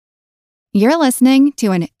You're listening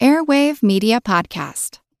to an Airwave Media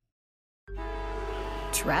Podcast.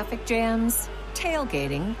 Traffic jams,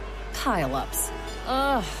 tailgating, pile-ups.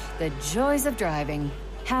 Ugh, the joys of driving.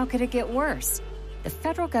 How could it get worse? The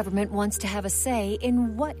federal government wants to have a say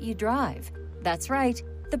in what you drive. That's right.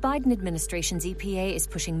 The Biden administration's EPA is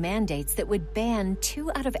pushing mandates that would ban 2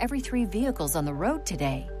 out of every 3 vehicles on the road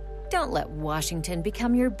today. Don't let Washington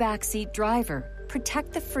become your backseat driver.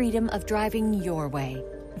 Protect the freedom of driving your way.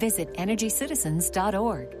 Visit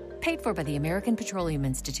EnergyCitizens.org. Paid for by the American Petroleum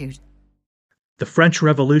Institute. The French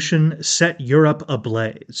Revolution set Europe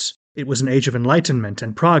ablaze. It was an age of enlightenment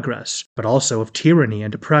and progress, but also of tyranny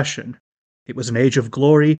and oppression. It was an age of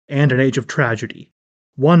glory and an age of tragedy.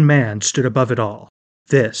 One man stood above it all.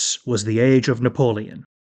 This was the Age of Napoleon.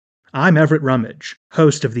 I'm Everett Rummage,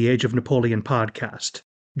 host of the Age of Napoleon podcast.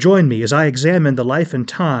 Join me as I examine the life and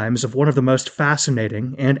times of one of the most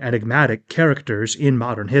fascinating and enigmatic characters in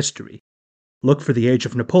modern history. Look for the Age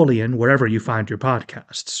of Napoleon wherever you find your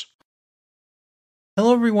podcasts.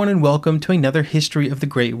 Hello everyone and welcome to another History of the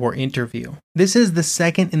Great War interview. This is the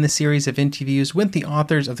second in the series of interviews with the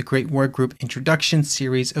authors of the Great War Group Introduction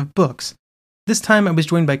series of books. This time I was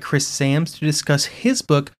joined by Chris Sams to discuss his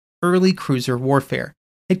book, Early Cruiser Warfare.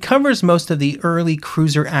 It covers most of the early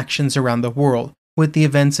cruiser actions around the world, with the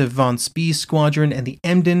events of von Spee's squadron and the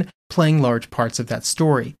Emden playing large parts of that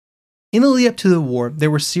story. In the lead up to the war,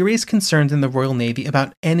 there were serious concerns in the Royal Navy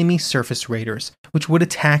about enemy surface raiders, which would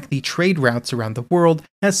attack the trade routes around the world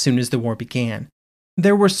as soon as the war began.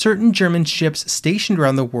 There were certain German ships stationed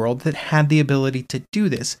around the world that had the ability to do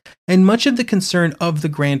this, and much of the concern of the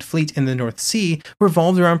Grand Fleet in the North Sea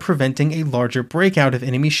revolved around preventing a larger breakout of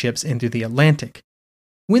enemy ships into the Atlantic.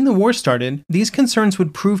 When the war started, these concerns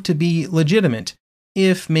would prove to be legitimate,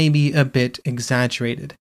 if maybe a bit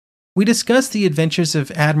exaggerated. We discussed the adventures of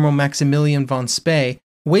Admiral Maximilian von Spee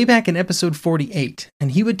way back in episode 48,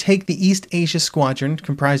 and he would take the East Asia Squadron,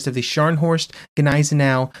 comprised of the Scharnhorst,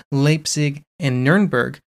 Gneisenau, Leipzig, and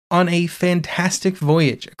Nuremberg, on a fantastic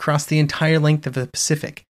voyage across the entire length of the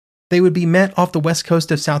Pacific. They would be met off the west coast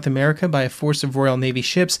of South America by a force of Royal Navy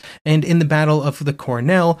ships, and in the Battle of the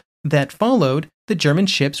Coronel that followed, the German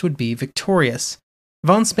ships would be victorious.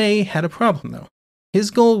 Von Spee had a problem, though. His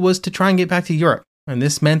goal was to try and get back to Europe, and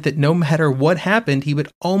this meant that no matter what happened, he would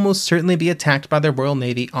almost certainly be attacked by the Royal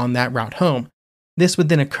Navy on that route home. This would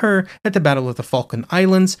then occur at the Battle of the Falkland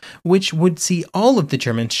Islands, which would see all of the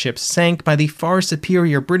German ships sank by the far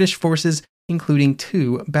superior British forces, including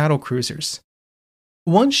 2 battlecruisers.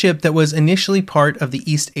 One ship that was initially part of the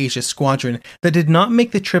East Asia Squadron that did not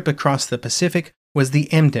make the trip across the Pacific was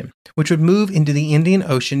the Emden, which would move into the Indian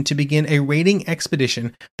Ocean to begin a raiding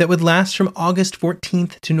expedition that would last from August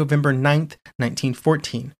 14th to November 9th,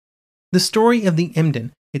 1914. The story of the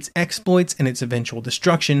Emden, its exploits and its eventual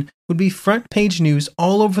destruction, would be front-page news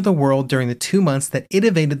all over the world during the 2 months that it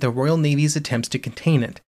evaded the Royal Navy's attempts to contain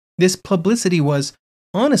it. This publicity was,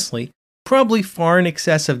 honestly, probably far in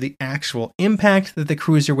excess of the actual impact that the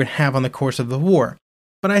cruiser would have on the course of the war.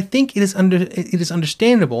 But I think it is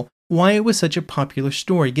understandable why it was such a popular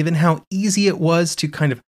story, given how easy it was to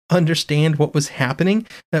kind of understand what was happening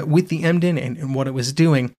with the Emden and what it was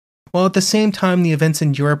doing, while at the same time the events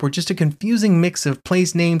in Europe were just a confusing mix of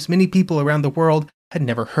place names many people around the world had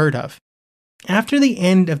never heard of. After the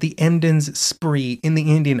end of the Emden's spree in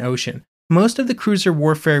the Indian Ocean, most of the cruiser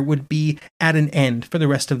warfare would be at an end for the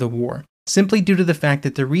rest of the war, simply due to the fact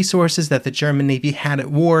that the resources that the German Navy had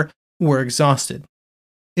at war were exhausted.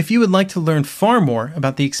 If you would like to learn far more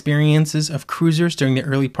about the experiences of cruisers during the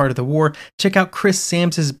early part of the war, check out Chris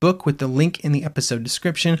Sams' book with the link in the episode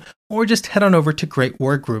description, or just head on over to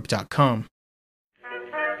greatwargroup.com.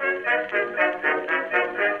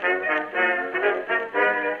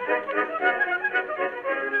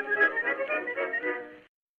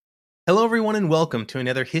 Hello everyone and welcome to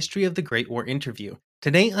another History of the Great War interview.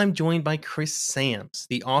 Today I'm joined by Chris Sams,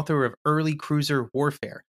 the author of Early Cruiser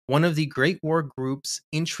Warfare, one of the Great War Group's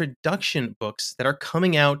introduction books that are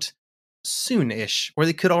coming out soon-ish, or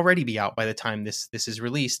they could already be out by the time this is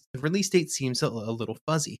released. The release date seems a little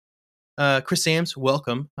fuzzy. Chris Sams,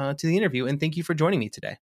 welcome to the interview, and thank you for joining me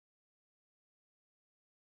today.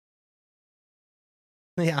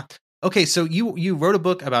 Yeah. Okay, so you wrote a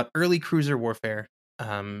book about early cruiser warfare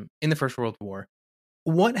in the First World War.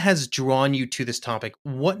 What has drawn you to this topic?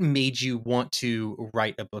 What made you want to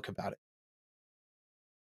write a book about it?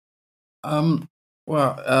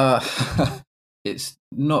 It's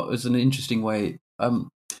not as an interesting way.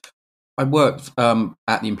 I worked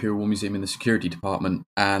at the Imperial War Museum in the security department,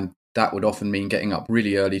 and that would often mean getting up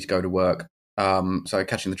really early to go to work. So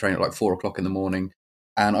catching the train at like 4 o'clock in the morning.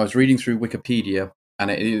 And I was reading through Wikipedia, and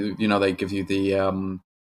they give you the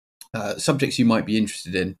subjects you might be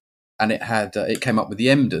interested in, and it came up with the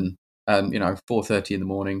Emden, and 4:30 in the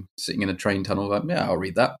morning, sitting in a train tunnel, like, yeah, I'll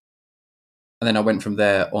read that. And then I went from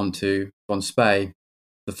there on to Von Spey,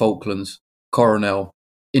 the Falklands, Coronel,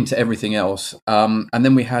 into everything else. And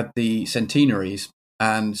then we had the centenaries.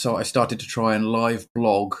 And so I started to try and live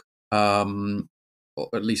blog, or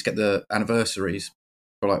at least get the anniversaries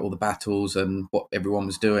for like all the battles and what everyone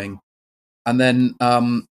was doing. And then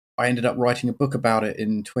I ended up writing a book about it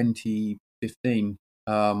in 2015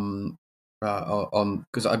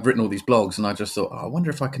 because I'd written all these blogs, and I just thought, I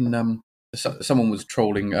wonder if I can. Someone was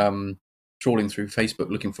trawling through Facebook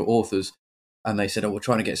looking for authors, and they said, we're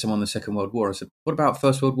trying to get someone on the Second World War. I said, what about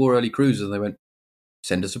First World War early cruisers? And they went,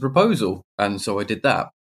 send us a proposal. And so I did that.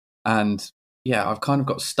 And yeah, I've kind of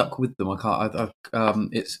got stuck with them.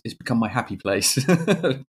 It's become my happy place.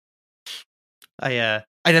 I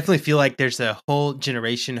definitely feel like there's a whole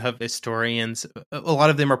generation of historians. A lot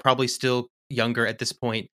of them are probably still younger at this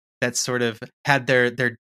point that sort of had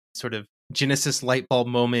their sort of Genesis light bulb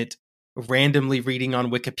moment randomly reading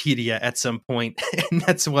on Wikipedia at some point, and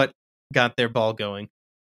that's what got their ball going.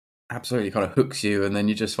 Absolutely, kind of hooks you, and then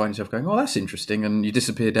you just find yourself going, "Oh, that's interesting," and you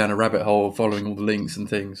disappear down a rabbit hole, following all the links and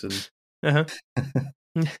things. And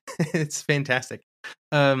it's fantastic.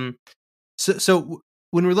 So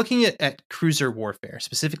when we're looking at cruiser warfare,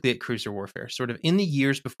 specifically at cruiser warfare, sort of in the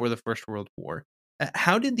years before the First World War,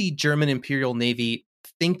 how did the German Imperial Navy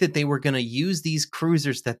think that they were going to use these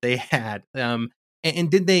cruisers that they had?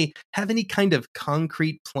 And did they have any kind of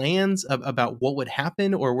concrete plans about what would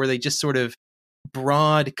happen, or were they just sort of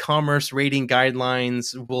broad commerce rating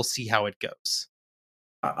guidelines? We'll see how it goes.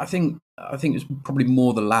 I think it's probably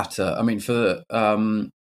more the latter. I mean, I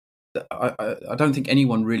don't think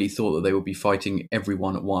anyone really thought that they would be fighting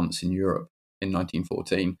everyone at once in Europe in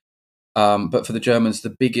 1914. But for the Germans,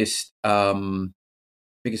 the biggest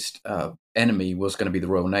enemy was going to be the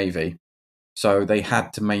Royal Navy. So they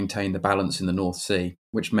had to maintain the balance in the North Sea,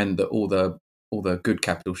 which meant that all the good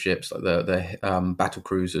capital ships, like the battle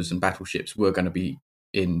cruisers and battleships, were going to be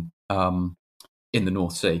in the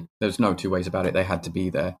North Sea. There's no two ways about it; they had to be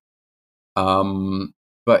there.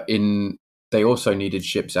 But they also needed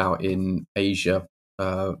ships out in Asia,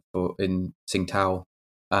 in Tsingtao,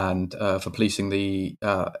 and for policing the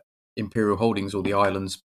imperial holdings or the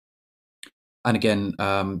islands. And again,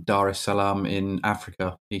 Dar es Salaam in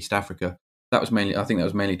Africa, East Africa. I think that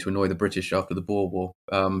was mainly to annoy the British after the Boer War,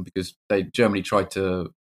 because Germany tried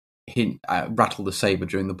to rattle the saber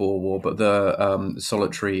during the Boer War, but the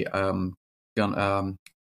solitary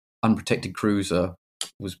unprotected cruiser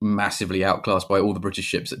was massively outclassed by all the British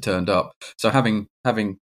ships that turned up. So having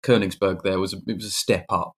Königsberg there was a step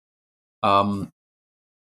up.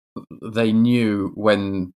 They knew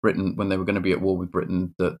when they were going to be at war with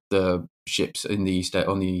Britain, that the ships on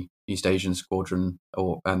the East Asian squadron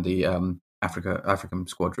and the African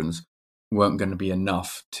squadrons weren't going to be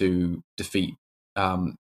enough to defeat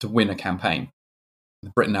to win a campaign.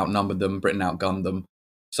 Britain outnumbered them, Britain outgunned them.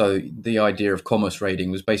 So the idea of commerce raiding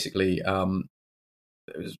was basically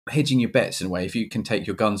it was hedging your bets in a way. If you can take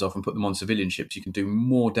your guns off and put them on civilian ships, you can do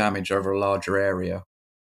more damage over a larger area.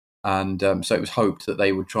 And so it was hoped that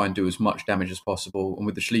they would try and do as much damage as possible. And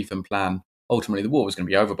with the Schlieffen Plan, ultimately the war was going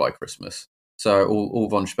to be over by Christmas. So all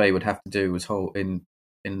von Spey would have to do was hold in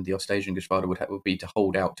the Ostasian Geschwader would be to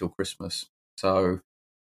hold out till Christmas. So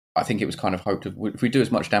I think it was kind of hoped if we do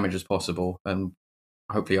as much damage as possible, and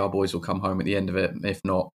hopefully our boys will come home at the end of it. If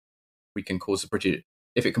not, we can cause the British.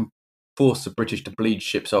 If it can force the British to bleed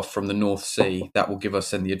ships off from the North Sea, that will give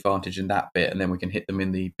us then the advantage in that bit, and then we can hit them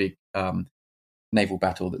in the big naval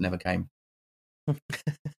battle that never came.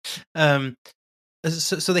 So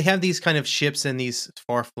they have these kind of ships and these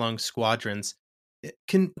far-flung squadrons.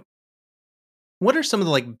 What are some of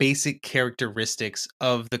the basic characteristics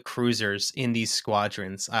of the cruisers in these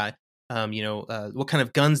squadrons? What kind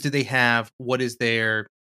of guns do they have? What is their,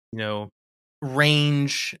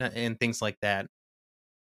 range and things like that?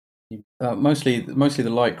 Mostly the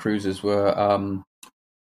light cruisers were.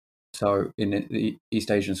 So in the East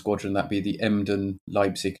Asian squadron, that'd be the Emden,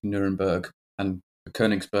 Leipzig, Nuremberg, and the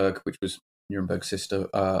Königsberg, which was Nuremberg's sister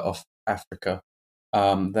off Africa.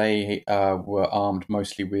 They were armed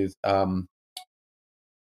mostly with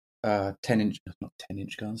 10-inch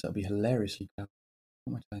guns. That'd be hilariously what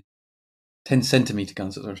am I saying? 10-centimeter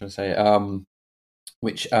guns. That's what I'm trying to say.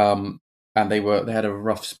 And they had a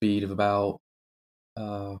rough speed of about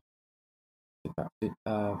 20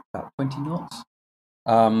 knots.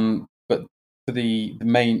 But for the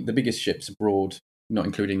biggest ships abroad, not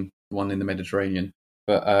including the one in the Mediterranean,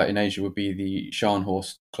 but in Asia would be the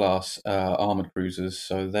Scharnhorst class armored cruisers.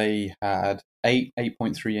 So they had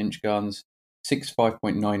 8.3-inch guns, 6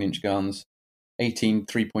 5.9-inch guns, 18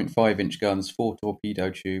 3.5-inch guns, 4 torpedo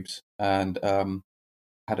tubes, and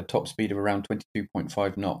had a top speed of around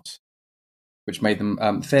 22.5 knots, which made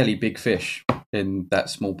them fairly big fish in that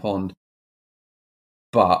small pond.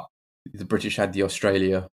 But the British had the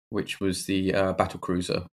Australia, which was the battle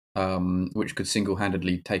cruiser, which could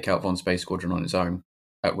single-handedly take out Von Space Squadron on its own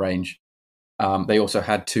at range. They also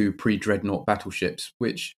had 2 pre-dreadnought battleships,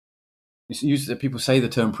 which people say the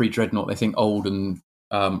term pre-dreadnought, they think old and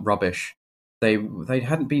rubbish. They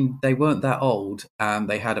weren't that old, and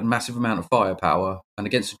they had a massive amount of firepower. And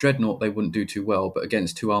against a dreadnought, they wouldn't do too well, but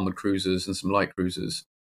against 2 armored cruisers and some light cruisers.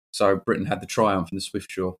 So Britain had the Triumph and the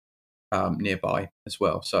Swiftsure nearby as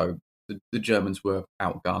well. So the Germans were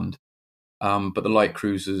outgunned, but the light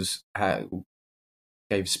cruisers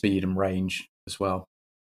gave speed and range as well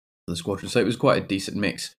for the squadron. So it was quite a decent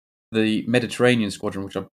mix. The Mediterranean squadron,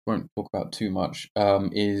 which I won't talk about too much,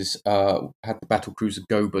 had the battle cruiser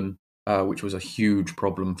Goeben, which was a huge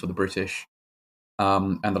problem for the British,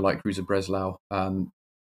 and the light cruiser Breslau. The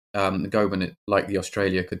Goeben, like the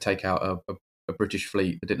Australia, could take out a British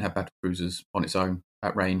fleet that didn't have battle cruisers on its own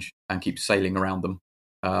at range and keep sailing around them,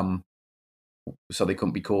 so they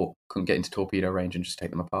couldn't be caught, couldn't get into torpedo range and just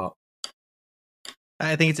take them apart.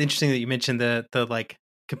 I think it's interesting that you mentioned the like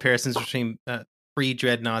comparisons between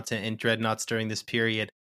pre-dreadnoughts and dreadnoughts during this period,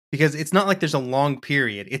 because it's not like there's a long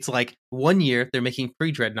period. It's like 1 year they're making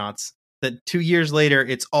pre-dreadnoughts, that 2 years later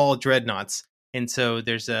it's all dreadnoughts, and so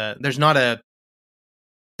there's a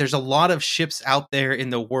lot of ships out there in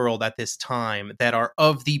the world at this time that are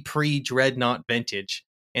of the pre-dreadnought vintage.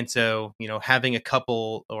 And so, having a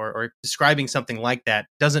couple or describing something like that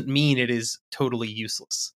doesn't mean it is totally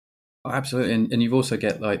useless. Oh, absolutely, and you've also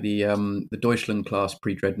get like the Deutschland class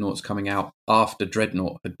pre-dreadnoughts coming out after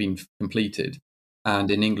Dreadnought had been completed, and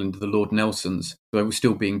in England the Lord Nelsons, they were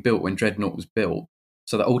still being built when Dreadnought was built.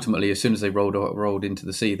 So that ultimately, as soon as they rolled into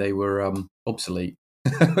the sea, they were obsolete,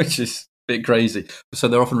 which is a bit crazy. So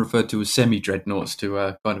they're often referred to as semi-dreadnoughts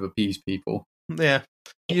to kind of appease people. Yeah,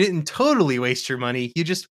 you didn't totally waste your money; you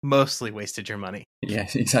just mostly wasted your money.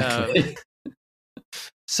 Yes, exactly.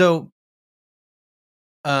 So.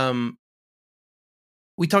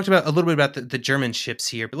 We talked about a little bit about the German ships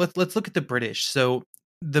here, but let's look at the British. So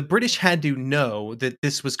the British had to know that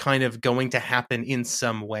this was kind of going to happen in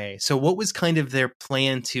some way. So what was kind of their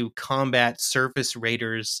plan to combat surface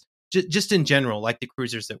raiders, just in general, like the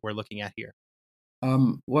cruisers that we're looking at here?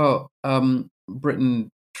 Britain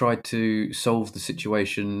tried to solve the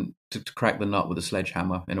situation to crack the nut with a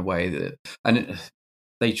sledgehammer in a way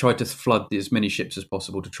they tried to flood as many ships as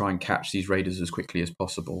possible to try and catch these raiders as quickly as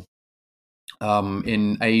possible.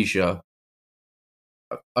 In Asia,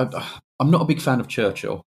 I'm not a big fan of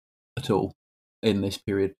Churchill at all in this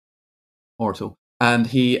period, or at all. And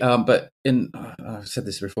but I've said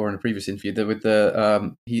this before in a previous interview,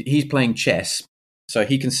 he's playing chess, so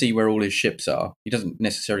he can see where all his ships are. He doesn't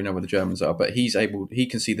necessarily know where the Germans are, but he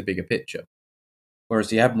can see the bigger picture. Whereas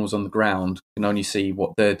the admirals on the ground can only see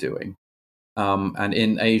what they're doing. And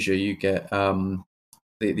in Asia, you get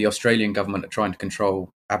the Australian government are trying to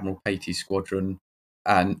control Admiral Patey's squadron,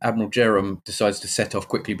 and Admiral Jerram decides to set off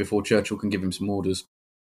quickly before Churchill can give him some orders.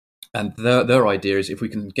 And their idea is, if we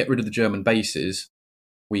can get rid of the German bases,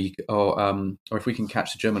 or if we can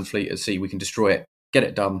catch the German fleet at sea, we can destroy it, get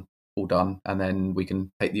it done, all done, and then we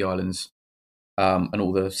can take the islands and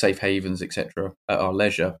all the safe havens, etc., at our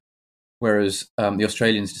leisure. Whereas the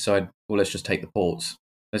Australians decide, well, let's just take the ports.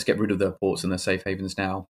 Let's get rid of their ports and their safe havens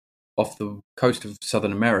now. Off the coast of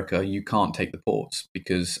Southern America, you can't take the ports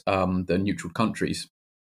because they're neutral countries.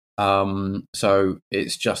 So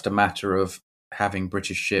it's just a matter of having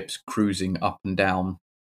British ships cruising up and down,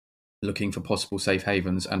 looking for possible safe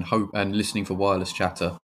havens and listening for wireless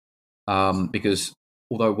chatter. Because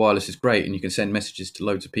although wireless is great and you can send messages to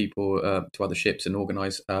loads of people, to other ships, and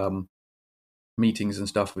organise meetings and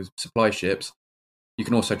stuff with supply ships, you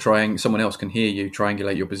can also someone else can hear you,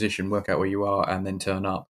 triangulate your position, work out where you are, and then turn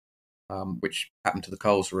up, which happened to the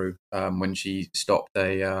Karlsruhe when she stopped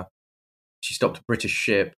a British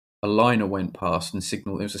ship. A liner went past and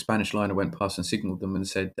signaled. It was a Spanish liner went past and signaled them and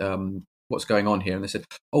said, "What's going on here?" And they said,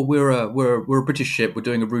 "Oh, we're a British ship. We're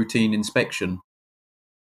doing a routine inspection."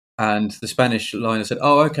 And the Spanish liner said,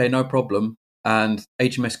 "Oh, okay, no problem." And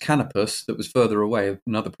HMS Canopus, that was further away,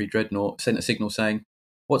 another pre-dreadnought, sent a signal saying,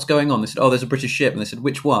 "What's going on?" They said, "Oh, there's a British ship." And they said,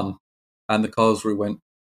 "Which one?" And the Karlsruhe went,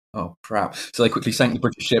 "Oh, crap." So they quickly sank the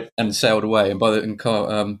British ship and sailed away. And by the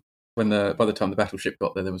time the battleship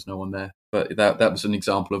got there was no one there. But that was an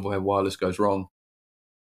example of where wireless goes wrong.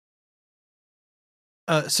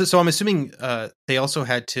 So I'm assuming they also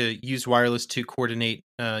had to use wireless to coordinate,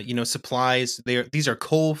 supplies. These are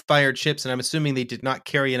coal-fired ships, and I'm assuming they did not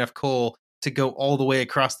carry enough coal to go all the way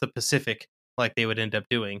across the Pacific like they would end up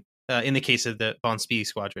doing in the case of the Von Spee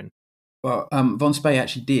squadron. Well, Von Spee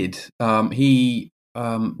actually did. He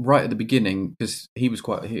right at the beginning, because he was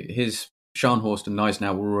his Scharnhorst and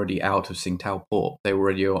Gneisenau were already out of Tsingtao port. They were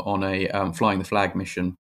already on a flying the flag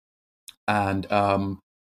mission, and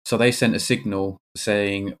so they sent a signal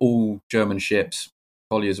saying all German ships,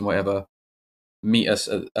 colliers and whatever, meet us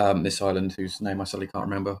at this island whose name I suddenly can't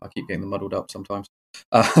remember. I keep getting them muddled up sometimes.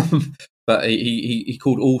 But he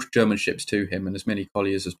called all German ships to him and as many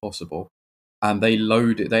colliers as possible. And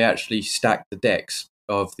they actually stacked the decks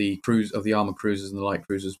of the armored cruisers and the light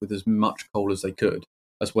cruisers with as much coal as they could,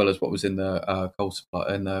 as well as what was in the coal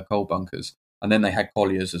supply in the coal bunkers. And then they had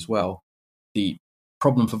colliers as well. The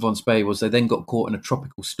problem for Von Spee was they then got caught in a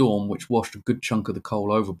tropical storm, which washed a good chunk of the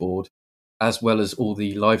coal overboard, as well as all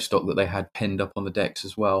the livestock that they had penned up on the decks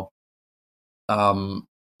as well.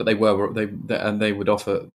 But they would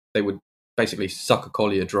basically suck a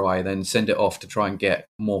collier dry, then send it off to try and get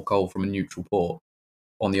more coal from a neutral port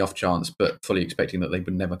on the off chance, but fully expecting that they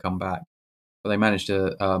would never come back. But they managed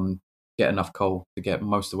to get enough coal to get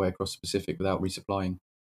most of the way across the Pacific without resupplying.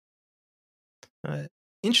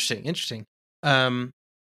 Interesting.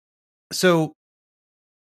 So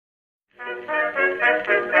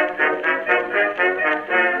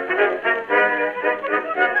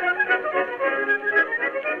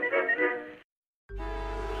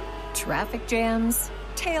Traffic jams,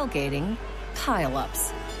 tailgating,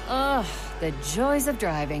 pileups. Ugh, the joys of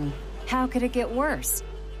driving. How could it get worse?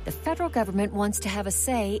 The federal government wants to have a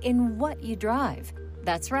say in what you drive.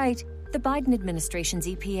 That's right. The Biden administration's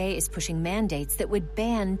EPA is pushing mandates that would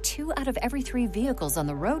ban 2 out of every 3 vehicles on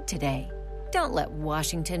the road today. Don't let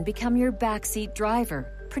Washington become your backseat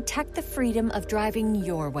driver. Protect the freedom of driving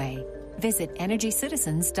your way. Visit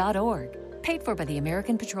EnergyCitizens.org. Paid for by the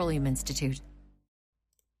American Petroleum Institute.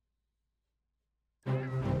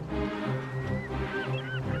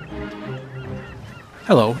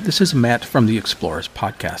 Hello, this is Matt from the Explorers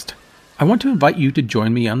Podcast. I want to invite you to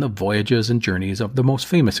join me on the voyages and journeys of the most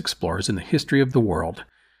famous explorers in the history of the world.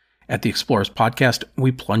 At the Explorers Podcast,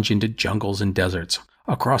 we plunge into jungles and deserts,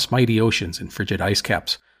 across mighty oceans and frigid ice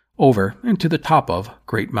caps, over and to the top of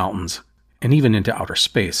great mountains, and even into outer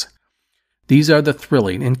space. These are the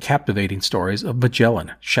thrilling and captivating stories of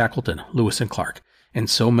Magellan, Shackleton, Lewis and Clark, and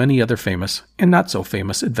so many other famous and not so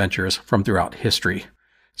famous adventurers from throughout history.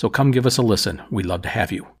 So come give us a listen. We'd love to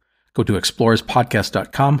have you. Go to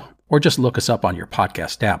explorerspodcast.com or just look us up on your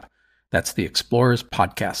podcast app. That's the Explorers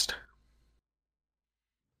Podcast.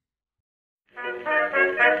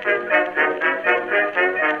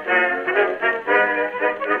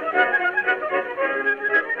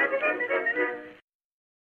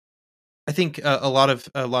 I think a lot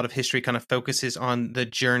of history kind of focuses on the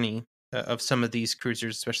journey of some of these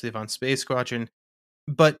cruisers, especially the Von Spee Squadron.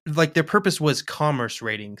 But like their purpose was commerce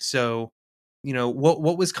raiding. So,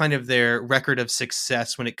 what was kind of their record of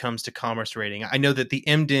success when it comes to commerce raiding? I know that the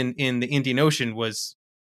Emden in the Indian Ocean was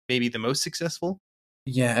maybe the most successful.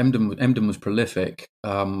 Yeah, Emden was prolific.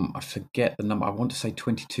 I forget the number. I want to say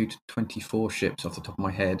 22 to 24 ships off the top of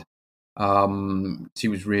my head. She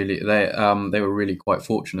was really they were really quite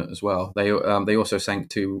fortunate as well. They also sank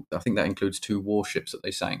 2. I think that includes 2 warships that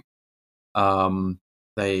they sank.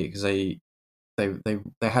 They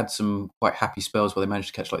had some quite happy spells where they managed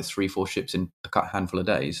to catch like 3-4 ships in a handful of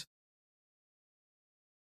days.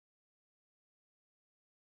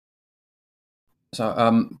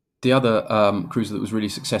 So the other cruiser that was really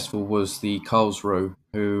successful was the Karlsruhe,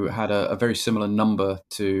 who had a very similar number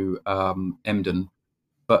to Emden,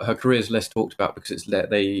 but her career is less talked about because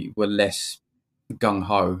they were less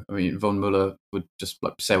gung-ho. I mean, von Muller would just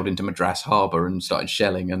sailed into Madras Harbour and started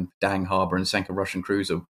shelling, and Dang Harbour, and sank a Russian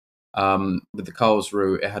cruiser. With the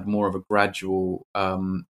Karlsruhe, it had more of a gradual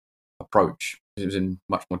approach because it was in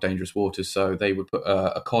much more dangerous waters. So they would put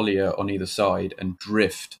a collier on either side and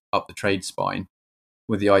drift up the trade spine,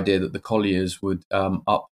 with the idea that the colliers would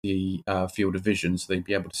up the field of vision, so they'd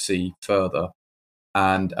be able to see further,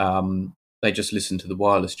 and they just listened to the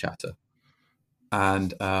wireless chatter.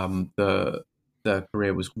 And the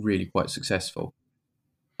career was really quite successful.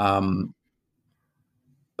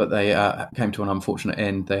 But they came to an unfortunate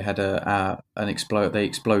end. They had They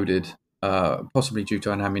exploded, possibly due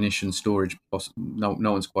to an ammunition storage. No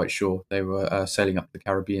one's quite sure. They were sailing up the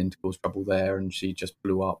Caribbean to cause trouble there, and she just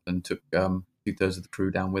blew up and took 2/3 of the crew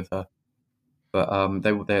down with her. But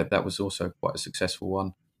that was also quite a successful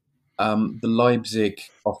one. The Leipzig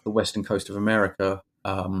off the western coast of America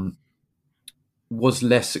was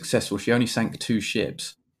less successful. She only sank 2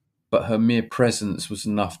 ships, but her mere presence was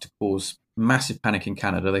enough to cause massive panic in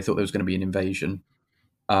Canada. They thought there was going to be an invasion.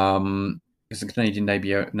 Because the Canadian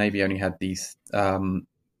Navy only had these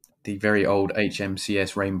the very old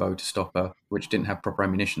HMCS Rainbow to stop her, which didn't have proper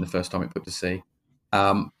ammunition the first time it put to sea.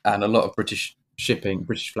 And a lot of British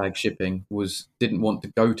flag shipping, didn't want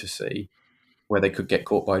to go to sea where they could get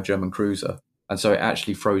caught by a German cruiser. And so it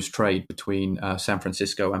actually froze trade between San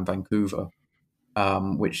Francisco and Vancouver,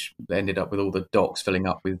 which ended up with all the docks filling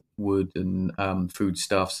up with wood and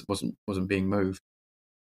foodstuffs that wasn't being moved.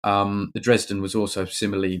 The Dresden was also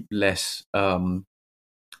similarly less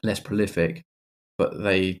prolific, but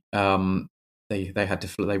they had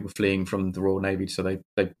to they were fleeing from the Royal Navy, so they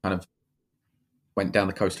kind of went down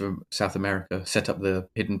the coast of South America, set up the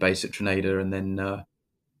hidden base at Trinidad, and then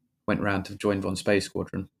went round to join von Spee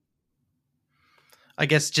Squadron. I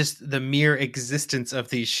guess just the mere existence of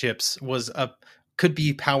these ships could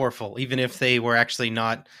be powerful, even if they were actually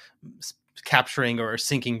not capturing or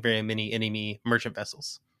sinking very many enemy merchant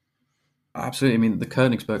vessels. Absolutely. I mean, the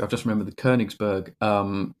Königsberg, I've just remembered the Königsberg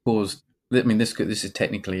caused, I mean, this is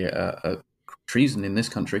technically a treason in this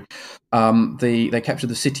country. They captured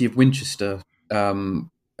the city of Winchester,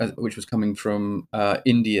 which was coming from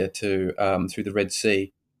India through the Red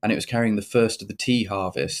Sea, and it was carrying the first of the tea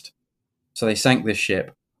harvest. So they sank this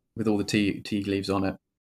ship with all the tea leaves on it.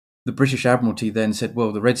 The British Admiralty then said,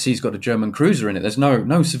 well, the Red Sea's got a German cruiser in it. There's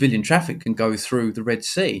no civilian traffic can go through the Red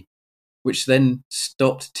Sea, which then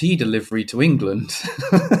stopped tea delivery to England,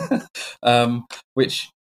 which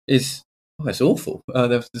is it's awful. So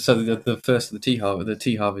the first of the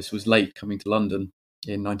tea harvest was late coming to London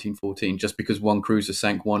in 1914, just because one cruiser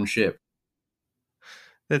sank one ship.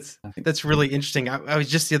 That's really interesting. I was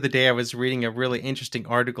just the other day, I was reading a really interesting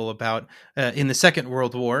article about in the Second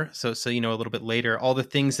World War. So a little bit later, all the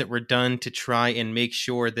things that were done to try and make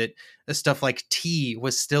sure that stuff like tea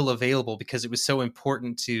was still available because it was so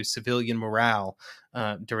important to civilian morale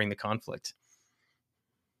during the conflict.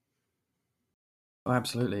 Oh,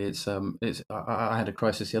 absolutely. I had a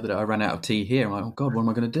crisis the other day. I ran out of tea here. I'm like, oh God, what am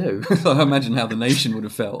I going to do? I imagine how the nation would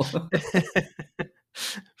have felt.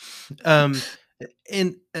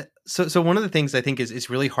 So one of the things I think is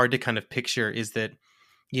really hard to kind of picture is that,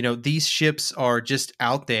 these ships are just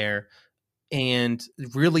out there and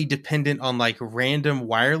really dependent on like random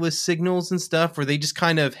wireless signals and stuff. Were they just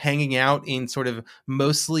kind of hanging out in sort of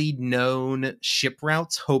mostly known ship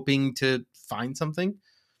routes, hoping to find something?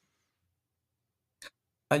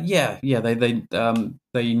 Yeah.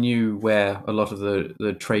 They knew where a lot of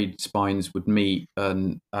the trade spines would meet,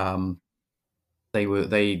 and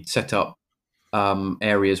they set up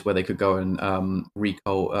areas where they could go and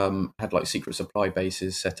recall, had like secret supply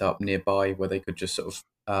bases set up nearby where they could just sort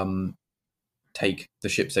of take the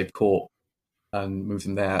ships they've caught and move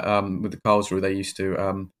them there. With the Karlsruhe, they used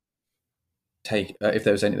to take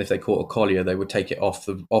if they caught a collier, they would take it off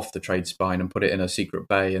the trade spine and put it in a secret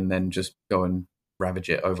bay, and then just go and ravage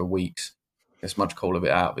it over weeks, as much coal of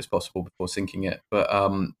it out as possible before sinking it. But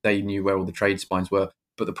they knew where all the trade spines were.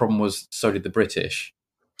 But the problem was, so did the British.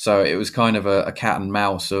 So it was kind of a cat and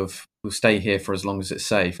mouse of, we'll stay here for as long as it's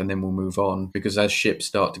safe and then we'll move on. Because as ships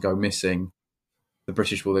start to go missing, the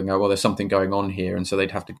British will then go, well, there's something going on here. And so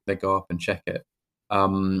they'd go up and check it.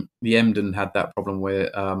 The Emden had that problem where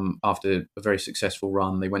after a very successful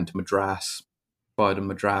run, they went to Madras, fired in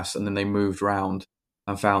Madras, and then they moved round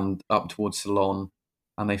and found up towards Ceylon.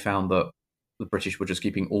 And they found that the British were just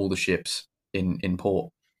keeping all the ships in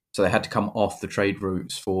port. So they had to come off the trade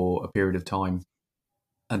routes for a period of time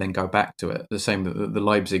and then go back to it. The same, the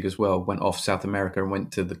Leipzig as well went off South America and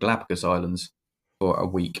went to the Galapagos Islands for a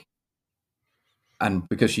week. And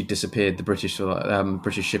because she disappeared, the British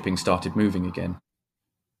shipping started moving again.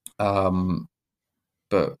 And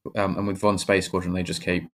with von Spee Squadron, they just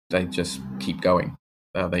keep going.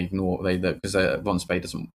 They ignore because von Spee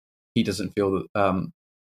doesn't feel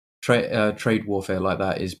that trade warfare like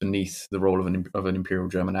that is beneath the role of an Imperial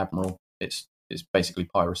German admiral. It's basically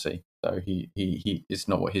piracy. So he it's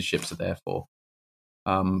not what his ships are there for.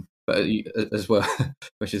 But as well,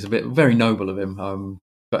 which is very noble of him.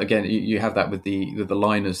 But again, you have that with the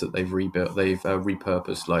liners that they've rebuilt. They've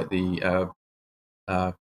repurposed, like the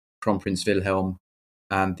Kronprinz Wilhelm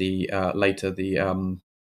and later the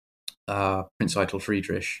Prinz Eitel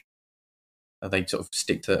Friedrich. They sort of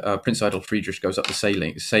stick to Prince Eitel Friedrich goes up the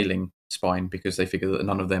sailing spine because they figure that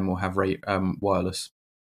none of them will have wireless.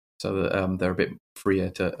 So that they're a bit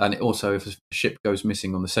freer to, and also if a ship goes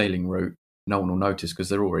missing on the sailing route, no one will notice because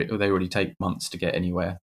they already take months to get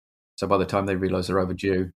anywhere. So by the time they realise they're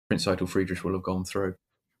overdue, Prince Eitel Friedrich will have gone through.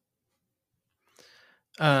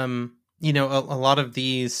 a lot of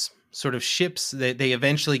these sort of ships, they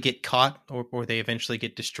eventually get caught or they eventually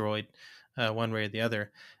get destroyed, one way or the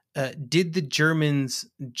other. Did the Germans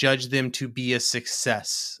judge them to be a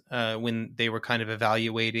success when they were kind of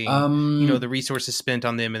evaluating, the resources spent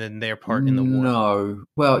on them and then their part in the war? No.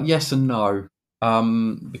 Well, yes and no.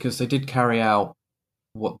 Because they did carry out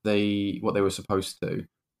what they were supposed to.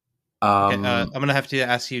 Okay, I'm going to have to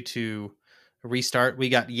ask you to restart. We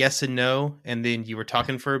got yes and no, and then you were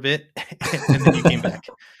talking for a bit, and then you came back.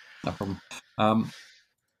 No problem.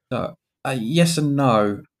 Yes and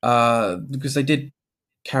no, because they did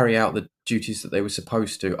carry out the duties that they were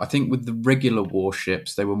supposed to. I think with the regular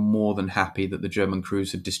warships, they were more than happy that the German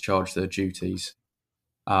crews had discharged their duties.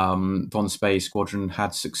 Von Spey's squadron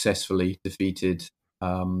had successfully defeated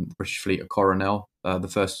the British fleet at Coronel, the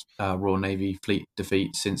first Royal Navy fleet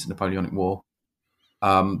defeat since the Napoleonic War.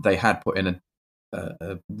 They had put in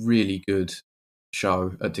a really good show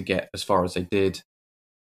to get as far as they did.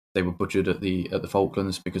 They were butchered at the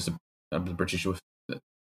Falklands because the British were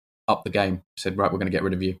up the game. Said, right, we're going to get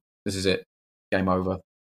rid of you. This is it. Game over.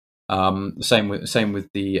 The same with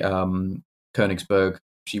the Königsberg.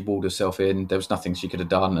 She walled herself in. There was nothing she could have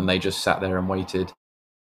done, and they just sat there and waited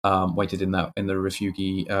in the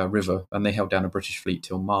Refugi River, and they held down a British fleet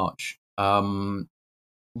till March.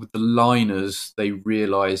 With the liners, they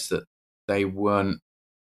realised that they weren't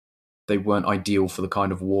ideal for the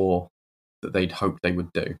kind of war that they'd hoped they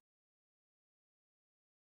would do.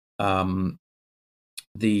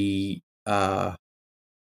 The Kronprinz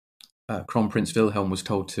Wilhelm was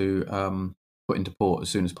told to put into port as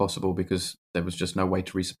soon as possible because there was just no way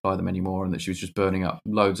to resupply them anymore, and that she was just burning up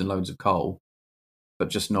loads and loads of coal, but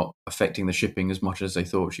just not affecting the shipping as much as they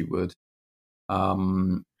thought she would.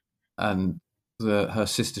 And her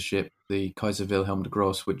sister ship, the Kaiser Wilhelm de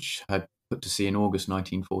Gross, which had put to sea in August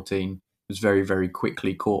 1914, was very, very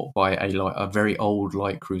quickly caught by a very old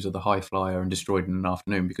light cruiser, the High Flyer, and destroyed in an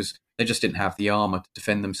afternoon because they just didn't have the armour to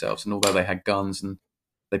defend themselves. And although they had guns and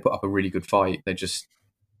they put up a really good fight,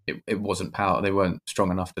 it wasn't power. They weren't strong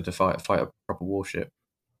enough to fight a proper warship.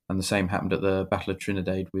 And the same happened at the Battle of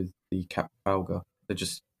Trinidad with the Cap Trafalgar.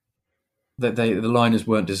 The liners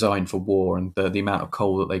weren't designed for war, and the amount of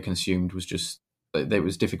coal that they consumed was just, it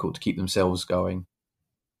was difficult to keep themselves going.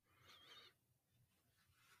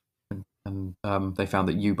 And they found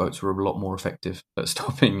that U-boats were a lot more effective at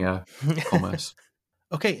stopping commerce.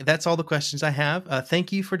 Okay, that's all the questions I have.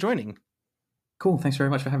 Thank you for joining. Cool. Thanks very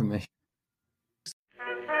much for having me.